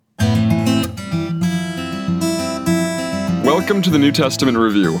Welcome to the New Testament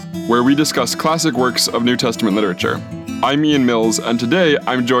Review, where we discuss classic works of New Testament literature. I'm Ian Mills, and today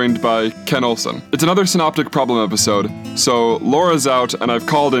I'm joined by Ken Olson. It's another Synoptic Problem episode, so Laura's out and I've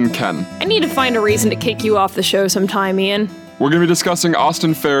called in Ken. I need to find a reason to kick you off the show sometime, Ian. We're going to be discussing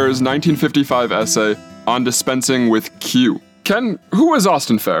Austin Farr's 1955 essay on dispensing with Q. Ken, who was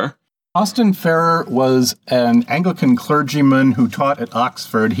Austin Farr? Austin Farrer was an Anglican clergyman who taught at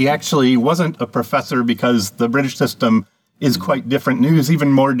Oxford. He actually wasn't a professor because the British system is quite different, and he was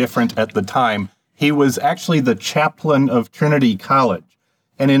even more different at the time. He was actually the chaplain of Trinity College.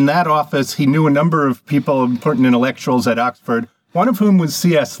 And in that office, he knew a number of people, important intellectuals at Oxford, one of whom was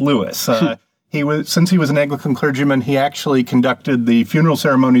C.S. Lewis. Since he was an Anglican clergyman, he actually conducted the funeral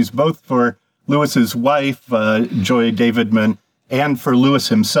ceremonies both for Lewis's wife, Joy Davidman, and for Lewis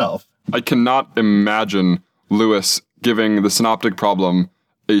himself. I cannot imagine Lewis giving the Synoptic Problem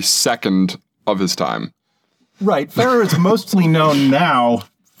a second of his time. Right. Farrer is mostly known now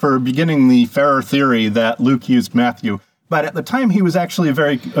for beginning the Farrer theory that Luke used Matthew, but at the time he was actually a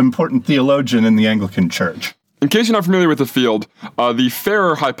very important theologian in the Anglican Church. In case you're not familiar with the field, the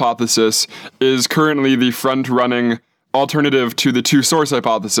Farrer hypothesis is currently the front-running alternative to the two-source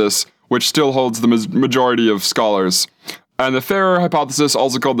hypothesis, which still holds the majority of scholars. And the Farrer hypothesis,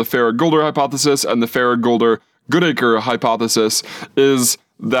 also called the Farrer-Goulder hypothesis and the Farrer-Goulder-Goodacre hypothesis, is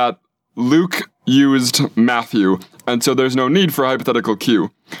that Luke used Matthew, and so there's no need for a hypothetical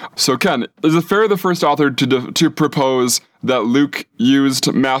Q. So Ken, is it Farrer the first author to propose that Luke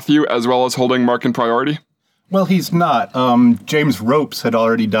used Matthew as well as holding Mark in priority? Well, he's not. James Ropes had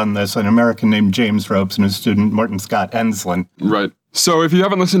already done this, an American named James Ropes and his student Morton Scott Enslin. Right. So if you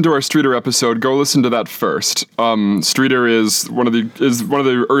haven't listened to our Streeter episode, go listen to that first. Streeter is one of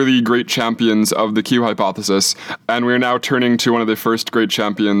the early great champions of the Q hypothesis, and we're now turning to one of the first great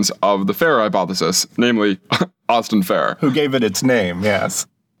champions of the Farrer hypothesis, namely Austin Farrer. Who gave it its name, yes.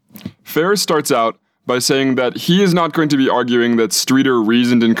 Farrer starts out by saying that he is not going to be arguing that Streeter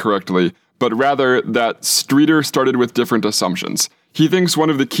reasoned incorrectly, but rather that Streeter started with different assumptions. He thinks one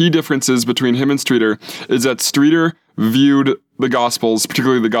of the key differences between him and Streeter is that Streeter viewed the Gospels,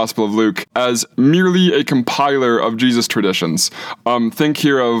 particularly the Gospel of Luke, as merely a compiler of Jesus traditions. Think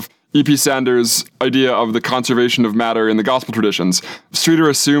here of E.P. Sanders' idea of the conservation of matter in the Gospel traditions. Streeter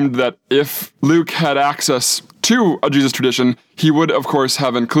assumed that if Luke had access to a Jesus tradition, he would, of course,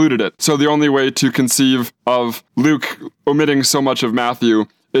 have included it. So the only way to conceive of Luke omitting so much of Matthew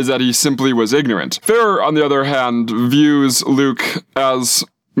is that he simply was ignorant. Farrer, on the other hand, views Luke, as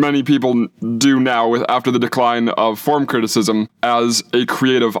many people do now after the decline of form criticism, as a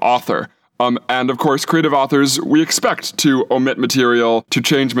creative author. And of course, creative authors, we expect to omit material, to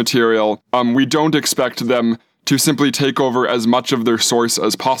change material. We don't expect them to simply take over as much of their source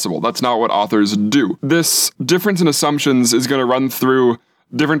as possible. That's not what authors do. This difference in assumptions is going to run through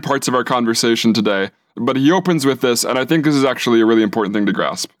different parts of our conversation today. But he opens with this, and I think this is actually a really important thing to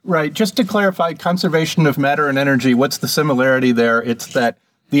grasp. Right. Just to clarify, conservation of matter and energy, what's the similarity there? It's that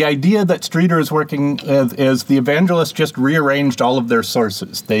the idea that Streeter is working is the evangelists just rearranged all of their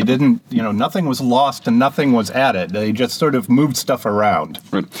sources. They didn't, nothing was lost and nothing was added. They just sort of moved stuff around.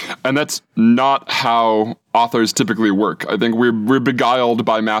 Right. And that's not how authors typically work. I think we're beguiled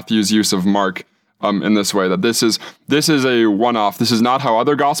by Matthew's use of Mark in this way, that this is a one-off. This is not how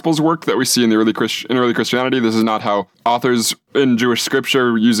other gospels work that we see in early Christianity. This is not how authors in Jewish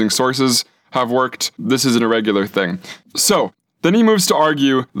scripture using sources have worked. This is an irregular thing. So then he moves to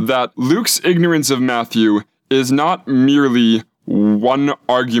argue that Luke's ignorance of Matthew is not merely one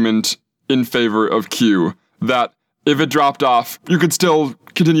argument in favor of Q, that if it dropped off, you could still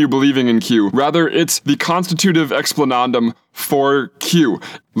continue believing in Q. Rather, it's the constitutive explanandum for Q.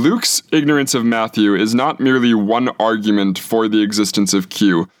 Luke's ignorance of Matthew is not merely one argument for the existence of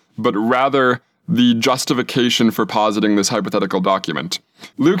Q, but rather the justification for positing this hypothetical document.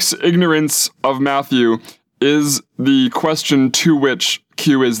 Luke's ignorance of Matthew is the question to which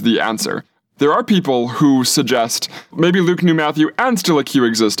Q is the answer. There are people who suggest maybe Luke knew Matthew and still a Q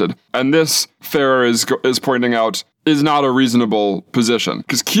existed, and this, Farrer is pointing out, is not a reasonable position,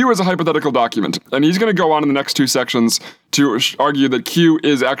 because Q is a hypothetical document, and he's going to go on in the next two sections to argue that Q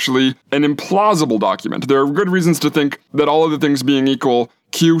is actually an implausible document. There are good reasons to think that all other things being equal,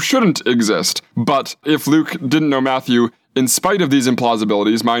 Q shouldn't exist, but if Luke didn't know Matthew, in spite of these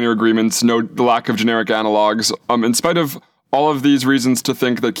implausibilities, minor agreements, the lack of generic analogs, in spite of all of these reasons to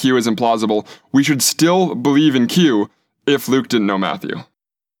think that Q is implausible, we should still believe in Q if Luke didn't know Matthew.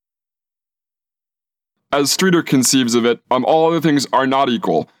 As Streeter conceives of it, all other things are not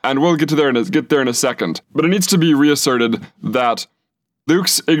equal, and we'll get there in a second. But it needs to be reasserted that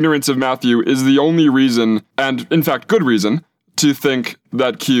Luke's ignorance of Matthew is the only reason, and in fact good reason, to think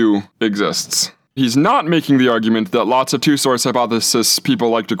that Q exists. He's not making the argument that lots of two-source hypothesis people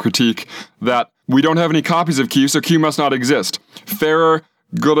like to critique, that we don't have any copies of Q, so Q must not exist. Farrer,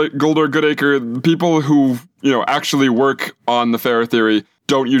 Gulder, Goodacre, people who, actually work on the Farrer theory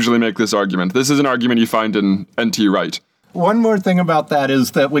don't usually make this argument. This is an argument you find in N.T. Wright. One more thing about that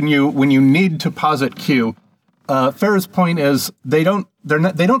is that when you need to posit Q, Farrer's point is they don't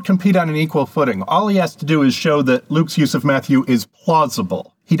compete on an equal footing. All he has to do is show that Luke's use of Matthew is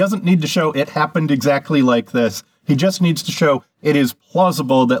plausible. He doesn't need to show it happened exactly like this. He just needs to show it is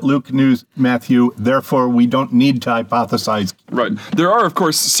plausible that Luke knew Matthew, therefore we don't need to hypothesize. Right. There are, of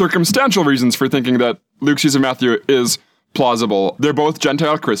course, circumstantial reasons for thinking that Luke's use of Matthew is plausible. They're both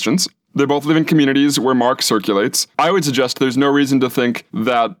Gentile Christians. They both live in communities where Mark circulates. I would suggest there's no reason to think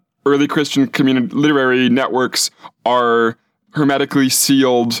that early Christian literary networks are hermetically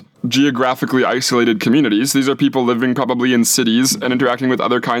sealed, geographically isolated communities. These are people living probably in cities and interacting with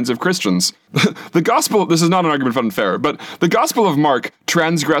other kinds of Christians. The Gospel, this is not an argument found in Farrer, but the Gospel of Mark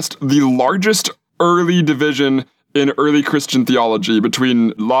transgressed the largest early division in early Christian theology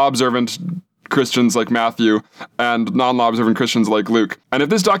between law-observant Christians like Matthew and non-law observant Christians like Luke. And if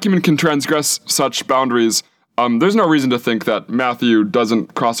this document can transgress such boundaries, there's no reason to think that Matthew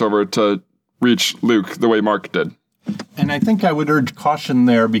doesn't cross over to reach Luke the way Mark did. And I think I would urge caution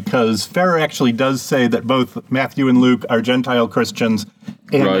there because Farrer actually does say that both Matthew and Luke are Gentile Christians.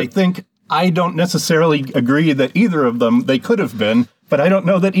 And right. I think I don't necessarily agree that either of them, they could have been, but I don't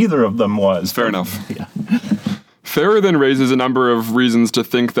know that either of them was. Fair enough. Yeah. Farrer then raises a number of reasons to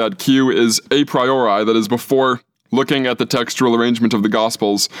think that Q is a priori, that is, before looking at the textual arrangement of the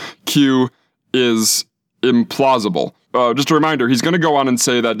Gospels, Q is implausible. Just a reminder, he's going to go on and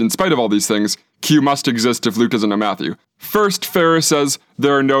say that in spite of all these things, Q must exist if Luke doesn't know Matthew. First, Farrer says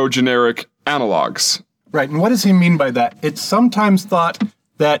there are no generic analogs. Right, and what does he mean by that? It's sometimes thought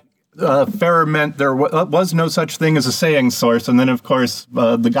that Farrer meant there was no such thing as a saying source, and then, of course,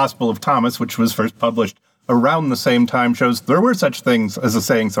 the Gospel of Thomas, which was first published around the same time, shows there were such things as a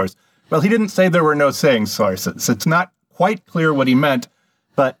saying source. Well, he didn't say there were no saying sources. It's not quite clear what he meant,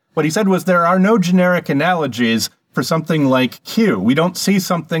 but what he said was there are no generic analogies for something like Q. We don't see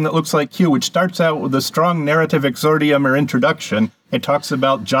something that looks like Q, which starts out with a strong narrative exordium or introduction. It talks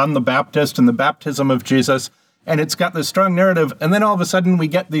about John the Baptist and the baptism of Jesus, and it's got this strong narrative, and then all of a sudden we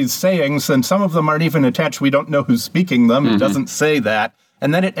get these sayings, and some of them aren't even attached. We don't know who's speaking them. Mm-hmm. It doesn't say that.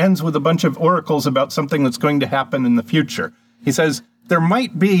 And then it ends with a bunch of oracles about something that's going to happen in the future. He says, there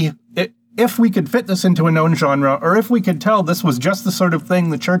might be, if we could fit this into a known genre, or if we could tell this was just the sort of thing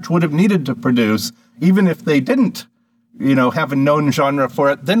the church would have needed to produce, even if they didn't, have a known genre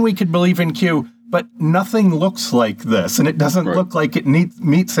for it, then we could believe in Q. But nothing looks like this, and it doesn't look like it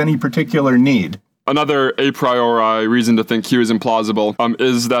meets any particular need. Another a priori reason to think Q is implausible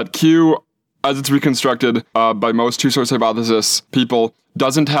is that Q, as it's reconstructed by most two-source hypothesis people,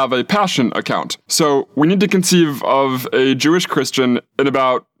 doesn't have a passion account. So we need to conceive of a Jewish Christian in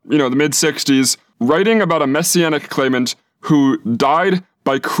about, the mid-60s, writing about a messianic claimant who died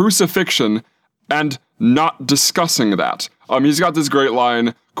by crucifixion and not discussing that. He's got this great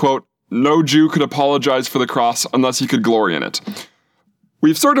line, quote, "No Jew could apologize for the cross unless he could glory in it."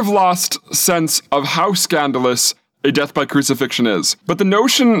 We've sort of lost sense of how scandalous a death by crucifixion is. But the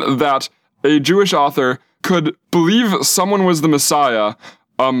notion that a Jewish author could believe someone was the Messiah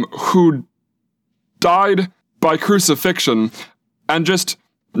who died by crucifixion and just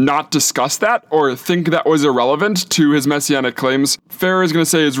not discuss that or think that was irrelevant to his messianic claims, Farrer is going to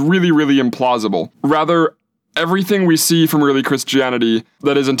say is really, really implausible. Rather, everything we see from early Christianity,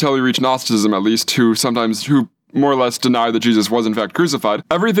 that is until we reach Gnosticism at least, who more or less deny that Jesus was in fact crucified,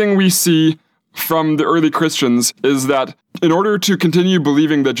 everything we see from the early Christians is that in order to continue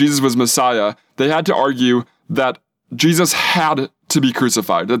believing that Jesus was Messiah, they had to argue that Jesus had to be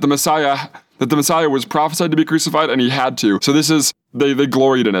crucified, that the Messiah was prophesied to be crucified, and he had to. So this is, they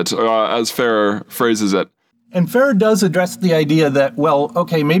gloried in it, as Farrer phrases it. And Farrer does address the idea that, well,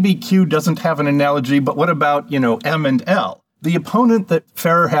 okay, maybe Q doesn't have an analogy, but what about, M and L? The opponent that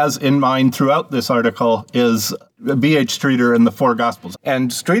Farrer has in mind throughout this article is B.H. Streeter and the Four Gospels.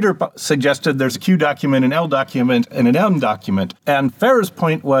 And Streeter suggested there's a Q document, an L document, and an M document. And Farrer's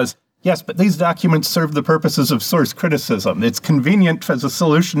point was, yes, but these documents serve the purposes of source criticism. It's convenient as a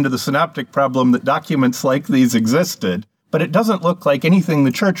solution to the synoptic problem that documents like these existed, but it doesn't look like anything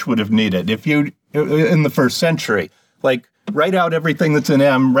the church would have needed in the first century. Like, write out everything that's in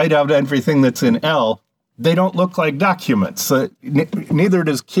M, write out everything that's in L. They don't look like documents. Neither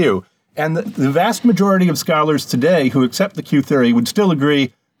does Q. And the vast majority of scholars today who accept the Q theory would still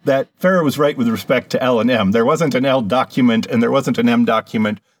agree that Farrer was right with respect to L and M. There wasn't an L document and there wasn't an M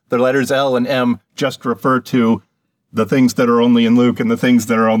document. The letters L and M just refer to the things that are only in Luke and the things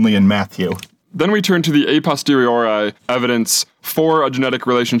that are only in Matthew. Then we turn to the a posteriori evidence for a genetic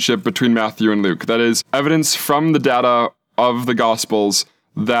relationship between Matthew and Luke. That is, evidence from the data of the Gospels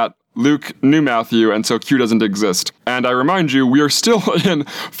that Luke knew Matthew, and so Q doesn't exist. And I remind you, we are still in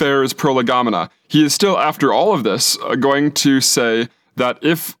Farrer's Prolegomena. He is still, after all of this, going to say that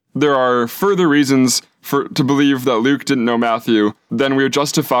if there are further reasons to believe that Luke didn't know Matthew, then we are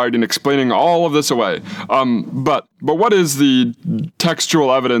justified in explaining all of this away. But what is the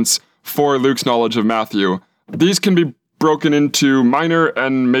textual evidence for Luke's knowledge of Matthew? These can be broken into minor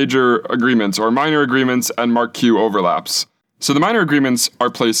and major agreements, or minor agreements and Mark Q overlaps. So the minor agreements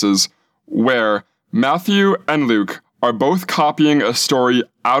are places where Matthew and Luke are both copying a story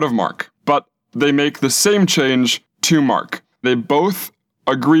out of Mark, but they make the same change to Mark. They both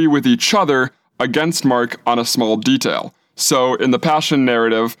agree with each other against Mark on a small detail. So in the Passion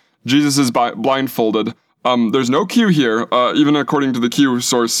narrative, Jesus is blindfolded. There's no Q here, even according to the Q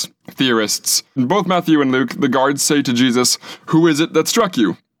source theorists. In both Matthew and Luke, the guards say to Jesus, "Who is it that struck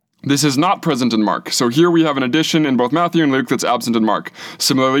you?" This is not present in Mark. So here we have an addition in both Matthew and Luke that's absent in Mark.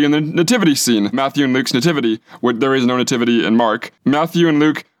 Similarly, in the nativity scene, Matthew and Luke's nativity, where there is no nativity in Mark, Matthew and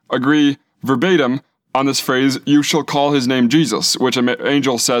Luke agree verbatim on this phrase, "You shall call his name Jesus," which an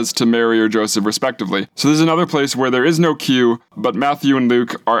angel says to Mary or Joseph respectively. So this is another place where there is no Q, but Matthew and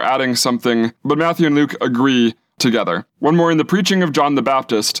Luke are adding something, but Matthew and Luke agree together. One more, in the preaching of John the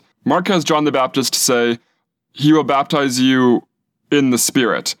Baptist, Mark has John the Baptist say, "He will baptize you in the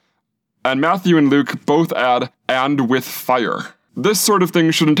Spirit." And Matthew and Luke both add, "and with fire." This sort of thing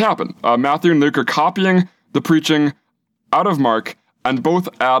shouldn't happen. Matthew and Luke are copying the preaching out of Mark, and both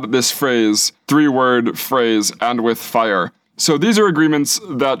add this phrase, 3-word phrase, "and with fire." So these are agreements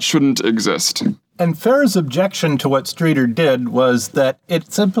that shouldn't exist. And Farrer's objection to what Streeter did was that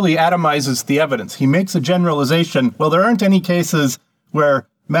it simply atomizes the evidence. He makes a generalization. Well, there aren't any cases where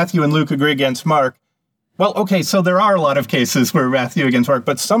Matthew and Luke agree against Mark. Well, okay, so there are a lot of cases where Matthew against Mark,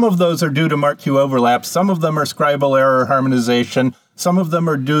 but some of those are due to Mark Q overlap. Some of them are scribal error harmonization. Some of them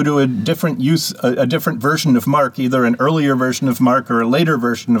are due to a different version of Mark, either an earlier version of Mark or a later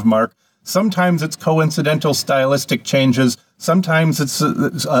version of Mark. Sometimes it's coincidental stylistic changes. Sometimes it's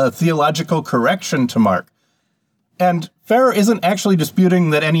a theological correction to Mark. And Farrer isn't actually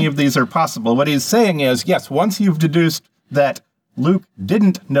disputing that any of these are possible. What he's saying is, yes, once you've deduced that Luke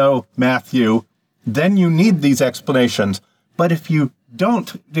didn't know Matthew, then you need these explanations. But if you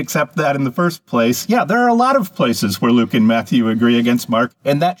don't accept that in the first place, yeah, there are a lot of places where Luke and Matthew agree against Mark,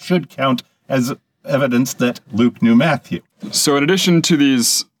 and that should count as evidence that Luke knew Matthew. So in addition to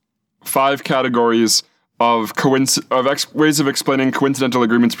these 5 categories of ways of explaining coincidental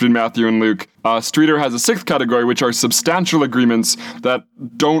agreements between Matthew and Luke, Streeter has a 6th category, which are substantial agreements that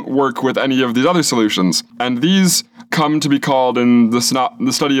don't work with any of these other solutions. And these come to be called in the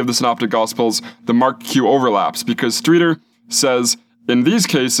study of the Synoptic Gospels the Mark Q overlaps, because Streeter says in these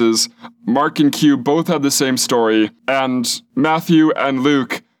cases, Mark and Q both have the same story, and Matthew and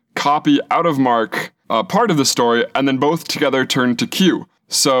Luke copy out of Mark part of the story, and then both together turn to Q.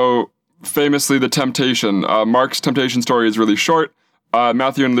 So famously, the temptation. Mark's temptation story is really short.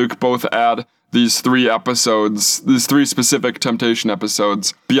 Matthew and Luke both add these 3 episodes, these 3 specific temptation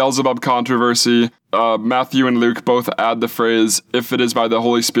episodes. Beelzebub controversy. Matthew and Luke both add the phrase, "If it is by the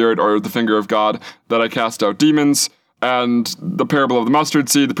Holy Spirit or the finger of God that I cast out demons," and the parable of the mustard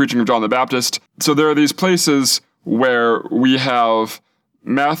seed, the preaching of John the Baptist. So there are these places where we have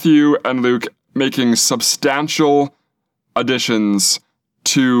Matthew and Luke making substantial additions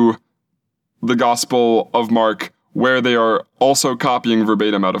to the Gospel of Mark, where they are also copying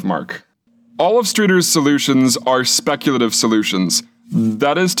verbatim out of Mark. All of Streeter's solutions are speculative solutions.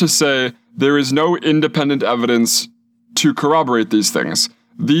 That is to say, there is no independent evidence to corroborate these things.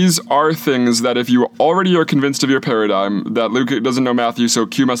 These are things that if you already are convinced of your paradigm, that Luke doesn't know Matthew, so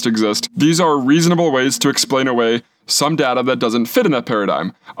Q must exist, these are reasonable ways to explain away some data that doesn't fit in that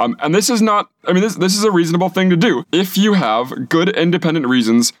paradigm. And this is not, this is a reasonable thing to do. If you have good independent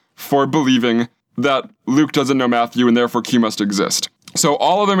reasons for believing that Luke doesn't know Matthew and therefore Q must exist. So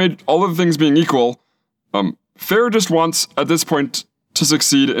all of the things being equal, Farrer just wants, at this point, to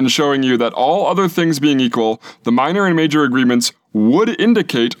succeed in showing you that all other things being equal, the minor and major agreements would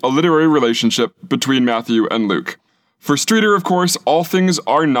indicate a literary relationship between Matthew and Luke. For Streeter, of course, all things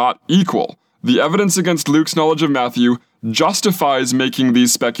are not equal. The evidence against Luke's knowledge of Matthew justifies making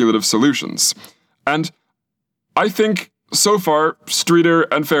these speculative solutions. And I think, so far, Streeter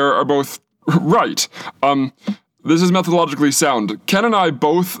and Farrer are both right. This is methodologically sound. Ken and I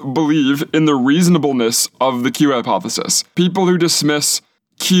both believe in the reasonableness of the Q hypothesis. People who dismiss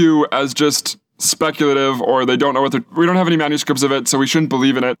Q as just speculative, or they don't know we don't have any manuscripts of it, so we shouldn't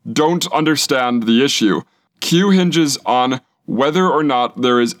believe in it, don't understand the issue. Q hinges on whether or not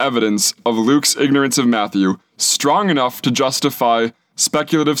there is evidence of Luke's ignorance of Matthew strong enough to justify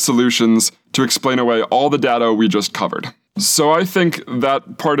speculative solutions to explain away all the data we just covered. So I think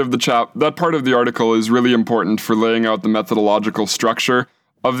that part of the article is really important for laying out the methodological structure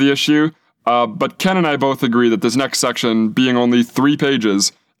of the issue. But Ken and I both agree that this next section, being only 3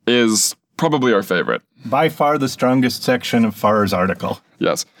 pages, is probably our favorite. By far the strongest section of Farrer's article.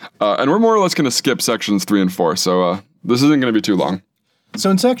 Yes. And we're more or less going to skip sections 3 and 4, so this isn't going to be too long. So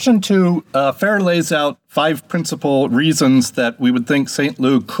in section 2, Farrer lays out 5 principal reasons that we would think St.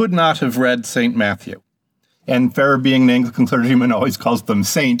 Luke could not have read St. Matthew. And Farrer, being an Anglican clergyman, always calls them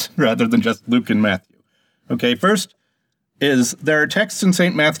saint rather than just Luke and Matthew. Okay, first is there are texts in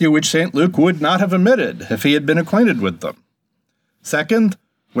St. Matthew which St. Luke would not have omitted if he had been acquainted with them. Second,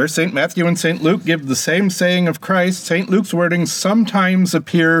 where St. Matthew and St. Luke give the same saying of Christ, St. Luke's wording sometimes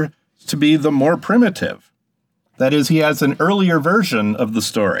appear to be the more primitive. That is, he has an earlier version of the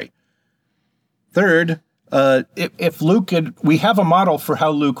story. Third, if Luke we have a model for how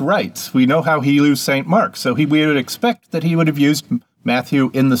Luke writes. We know how he used St. Mark, so we would expect that he would have used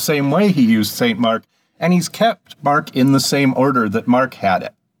Matthew in the same way he used St. Mark, and he's kept Mark in the same order that Mark had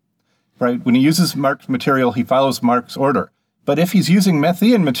it. Right? When he uses Mark's material, he follows Mark's order. But if he's using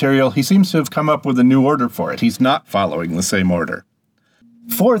Matthean material, he seems to have come up with a new order for it. He's not following the same order.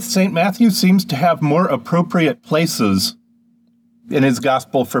 Fourth, St. Matthew seems to have more appropriate places in his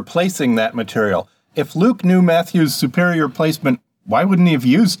gospel for placing that material. If Luke knew Matthew's superior placement, why wouldn't he have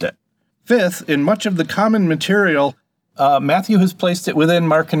used it? Fifth, in much of the common material, Matthew has placed it within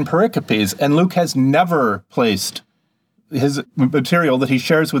Mark and pericopes, and Luke has never placed his material that he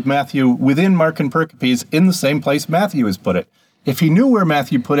shares with Matthew within Mark and pericopes in the same place Matthew has put it. If he knew where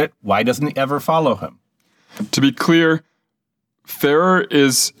Matthew put it, why doesn't he ever follow him? To be clear, Farrer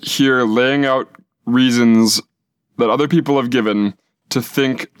is here laying out reasons that other people have given to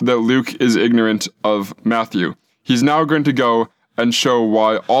think that Luke is ignorant of Matthew. He's now going to go and show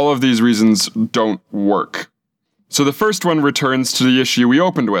why all of these reasons don't work. So the first one returns to the issue we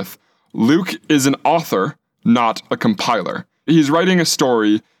opened with. Luke is an author, not a compiler. He's writing a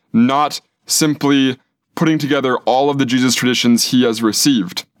story, not simply putting together all of the Jesus traditions he has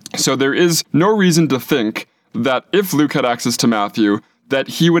received. So there is no reason to think that if Luke had access to Matthew, that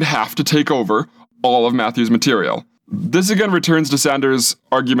he would have to take over all of Matthew's material. This again returns to Sanders'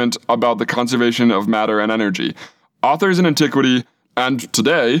 argument about the conservation of matter and energy. Authors in antiquity, and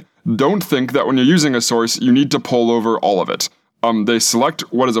today, don't think that when you're using a source, you need to pull over all of it. They select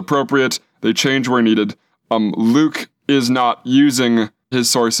what is appropriate, they change where needed. Luke is not using his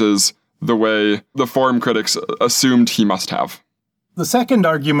sources the way the forum critics assumed he must have. The second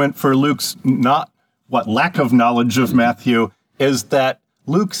argument for Luke's lack of knowledge of Matthew is that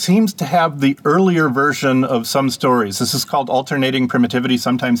Luke seems to have the earlier version of some stories. This is called alternating primitivity.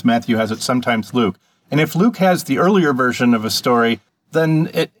 Sometimes Matthew has it, sometimes Luke. And if Luke has the earlier version of a story, then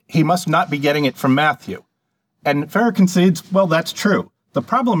he must not be getting it from Matthew. And Farrer concedes, well, that's true. The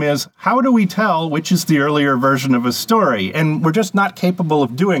problem is, how do we tell which is the earlier version of a story? And we're just not capable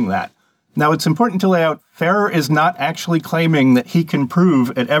of doing that. Now, it's important to lay out, Farrer is not actually claiming that he can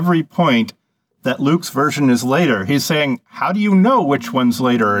prove at every point that Luke's version is later. He's saying, how do you know which one's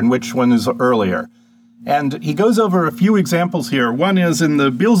later and which one is earlier? And he goes over a few examples here. One is in the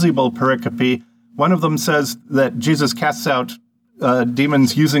Beelzebul pericope. One of them says that Jesus casts out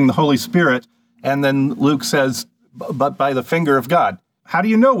demons using the Holy Spirit, and then Luke says, but by the finger of God. How do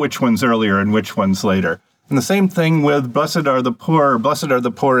you know which one's earlier and which one's later? And the same thing with blessed are the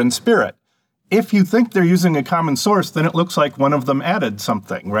poor in spirit. If you think they're using a common source, then it looks like one of them added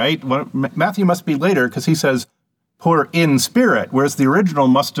something, right? Matthew must be later because he says poor in spirit, whereas the original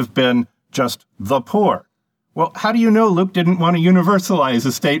must have been just the poor. Well, how do you know Luke didn't want to universalize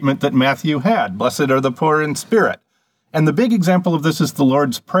a statement that Matthew had? Blessed are the poor in spirit. And the big example of this is the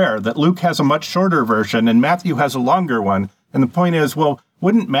Lord's Prayer, that Luke has a much shorter version and Matthew has a longer one. And the point is, well,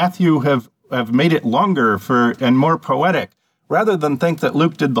 wouldn't Matthew have made it longer and more poetic, rather than think that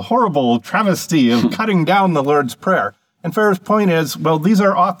Luke did the horrible travesty of cutting down the Lord's Prayer? And Farrer's point is, well, these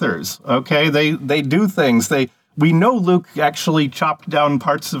are authors, okay? They do things. We know Luke actually chopped down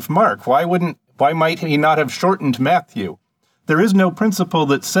parts of Mark. Why might he not have shortened Matthew? There is no principle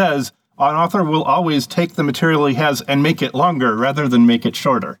that says an author will always take the material he has and make it longer rather than make it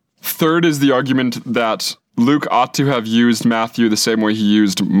shorter. Third is the argument that Luke ought to have used Matthew the same way he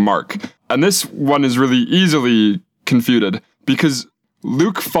used Mark. And this one is really easily confuted because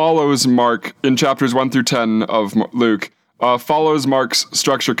Luke follows Mark in chapters 1 through 10 of Luke, follows Mark's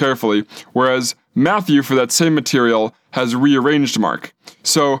structure carefully, whereas Matthew, for that same material, has rearranged Mark.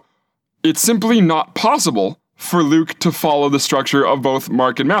 So it's simply not possible for Luke to follow the structure of both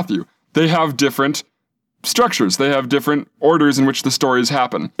Mark and Matthew. They have different structures. They have different orders in which the stories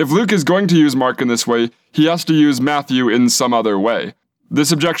happen. If Luke is going to use Mark in this way, he has to use Matthew in some other way.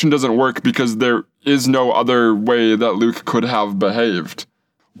 This objection doesn't work because there is no other way that Luke could have behaved.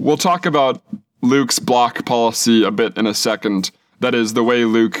 We'll talk about Luke's block policy a bit in a second. That is, the way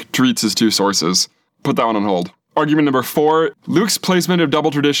Luke treats his two sources. Put that one on hold. Argument number 4, Luke's placement of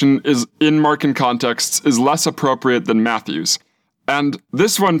double tradition is in Markan contexts is less appropriate than Matthew's. And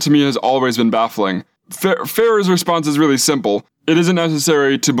this one to me has always been baffling. Farrer's response is really simple. It isn't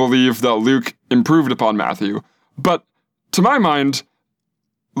necessary to believe that Luke improved upon Matthew. But to my mind,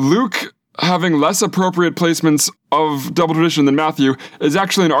 Luke having less appropriate placements of double tradition than Matthew is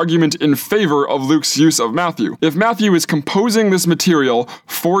actually an argument in favor of Luke's use of Matthew. If Matthew is composing this material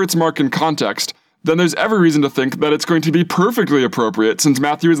for its Markan context, then there's every reason to think that it's going to be perfectly appropriate since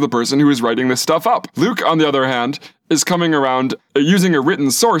Matthew is the person who is writing this stuff up. Luke, on the other hand, is coming around using a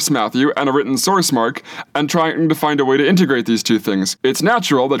written source Matthew and a written source Mark and trying to find a way to integrate these two things. It's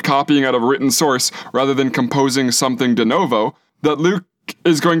natural that copying out of a written source rather than composing something de novo, that Luke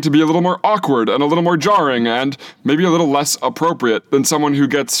is going to be a little more awkward and a little more jarring and maybe a little less appropriate than someone who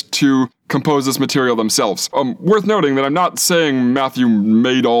gets to compose this material themselves. Worth noting that I'm not saying Matthew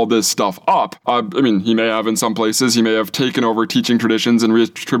made all this stuff up. He may have in some places. He may have taken over teaching traditions and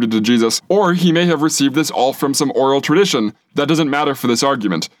reattributed to Jesus, or he may have received this all from some oral tradition. That doesn't matter for this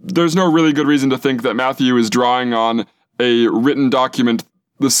argument. There's no really good reason to think that Matthew is drawing on a written document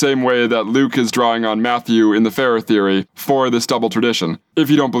the same way that Luke is drawing on Matthew in the Farrer theory for this double tradition, if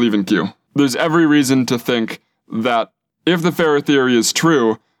you don't believe in Q. There's every reason to think that if the Farrer theory is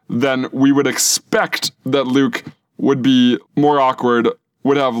true, then we would expect that Luke would be more awkward,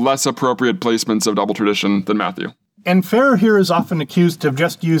 would have less appropriate placements of double tradition than Matthew. And Farrer here is often accused of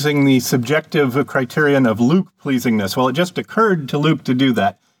just using the subjective criterion of Luke pleasingness. Well, it just occurred to Luke to do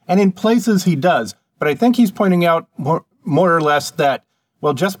that. And in places he does. But I think he's pointing out more or less that,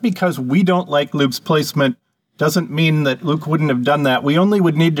 well, just because we don't like Luke's placement doesn't mean that Luke wouldn't have done that. We only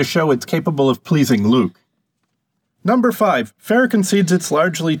would need to show it's capable of pleasing Luke. Number 5, Farrer concedes it's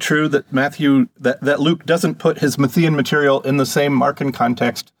largely true that that Luke doesn't put his Matthean material in the same Markan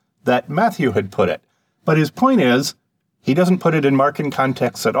context that Matthew had put it. But his point is, he doesn't put it in Markan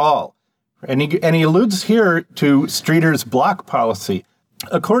context at all. And he alludes here to Streeter's block policy.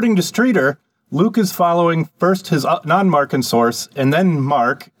 According to Streeter, Luke is following first his non-Markan source, and then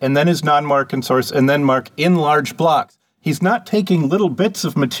Mark, and then his non-Markan source, and then Mark in large blocks. He's not taking little bits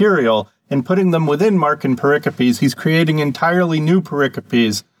of material and putting them within Markan pericopes. He's creating entirely new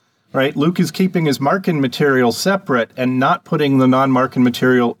pericopes, right? Luke is keeping his Markan material separate and not putting the non-Markan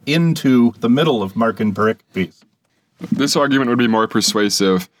material into the middle of Markan pericopes. This argument would be more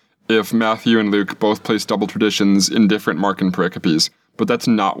persuasive if Matthew and Luke both place double traditions in different Markan pericopes, but that's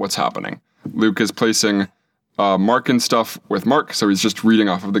not what's happening. Luke is placing Markan stuff with Mark, so he's just reading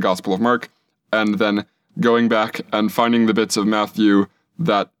off of the Gospel of Mark, and then going back and finding the bits of Matthew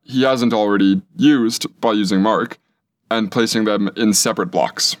that he hasn't already used by using Mark, and placing them in separate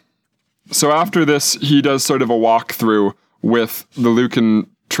blocks. So after this, he does sort of a walkthrough with the Lucan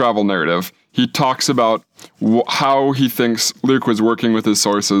travel narrative. He talks about how he thinks Luke was working with his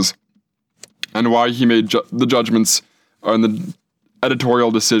sources, and why he made the judgments and the editorial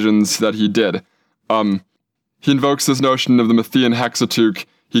decisions that he did. He invokes this notion of the Matthean hexateuch.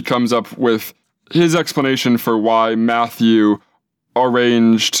 He comes up with his explanation for why Matthew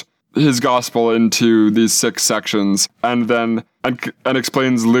arranged his gospel into these 6 sections, and then and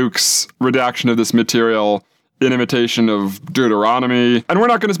explains Luke's redaction of this material in imitation of Deuteronomy. And we're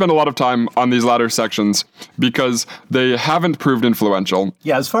not going to spend a lot of time on these latter sections because they haven't proved influential.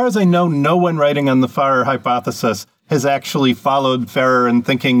 Yeah, as far as I know, no one writing on the Farrer hypothesis has actually followed Farrer in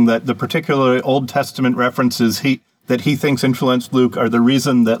thinking that the particular Old Testament references that he thinks influenced Luke are the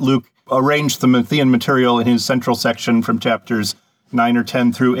reason that Luke arranged the Matthean material in his central section from chapters 9 or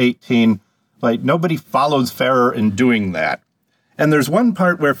 10 through 18. Like, nobody follows Farrer in doing that. And there's one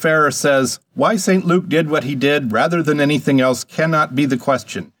part where Farrer says, why St. Luke did what he did rather than anything else cannot be the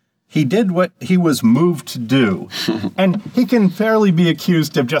question. He did what he was moved to do. And he can fairly be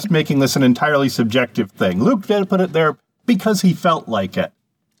accused of just making this an entirely subjective thing. Luke did put it there because he felt like it.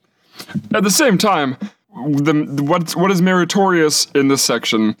 At the same time, what is meritorious in this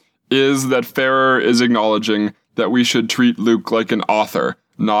section is that Farrer is acknowledging that we should treat Luke like an author,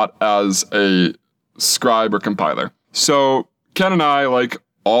 not as a scribe or compiler. So Ken and I, like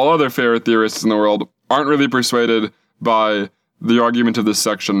all other fair theorists in the world, aren't really persuaded by the argument of this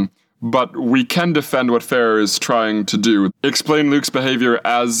section, but we can defend what Fair is trying to do. Explain Luke's behavior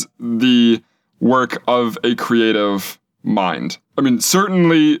as the work of a creative mind. I mean,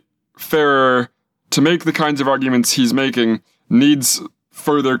 certainly Fair, to make the kinds of arguments he's making, needs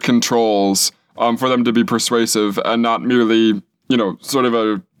further controls for them to be persuasive and not merely, sort of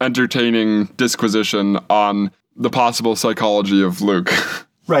a entertaining disquisition on the possible psychology of Luke.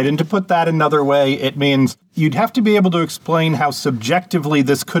 Right, and to put that another way, it means you'd have to be able to explain how subjectively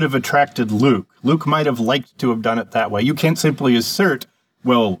this could have attracted Luke. Luke might have liked to have done it that way. You can't simply assert,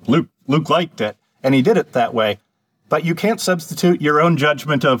 well, Luke liked it, and he did it that way. But you can't substitute your own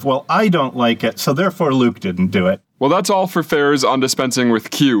judgment of, well, I don't like it, so therefore Luke didn't do it. Well, that's all for Fairs on Dispensing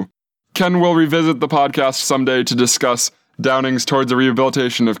with Q. Ken will revisit the podcast someday to discuss Downing's Towards the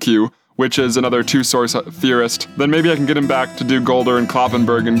Rehabilitation of Q, which is another two-source theorist. Then maybe I can get him back to do Golder and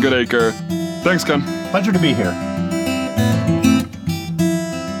Kloppenberg and Goodacre. Thanks, Ken. Pleasure to be here.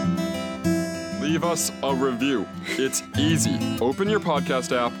 Leave us a review. It's easy. Open your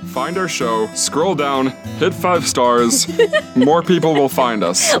podcast app, find our show, scroll down, hit 5 stars. More people will find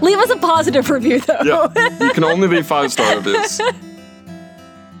us. Leave us a positive review, though. Yeah, you can only leave 5-star reviews.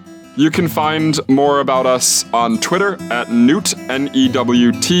 You can find more about us on Twitter at Newt,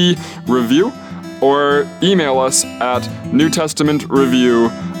 N-E-W-T, review, or email us at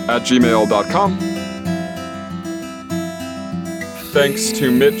newtestamentreview@gmail.com. Thanks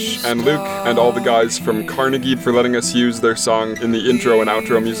to Mitch and Luke and all the guys from Carnegie for letting us use their song in the intro and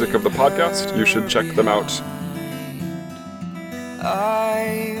outro music of the podcast. You should check them out.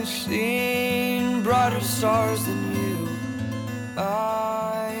 I've seen brighter stars than you.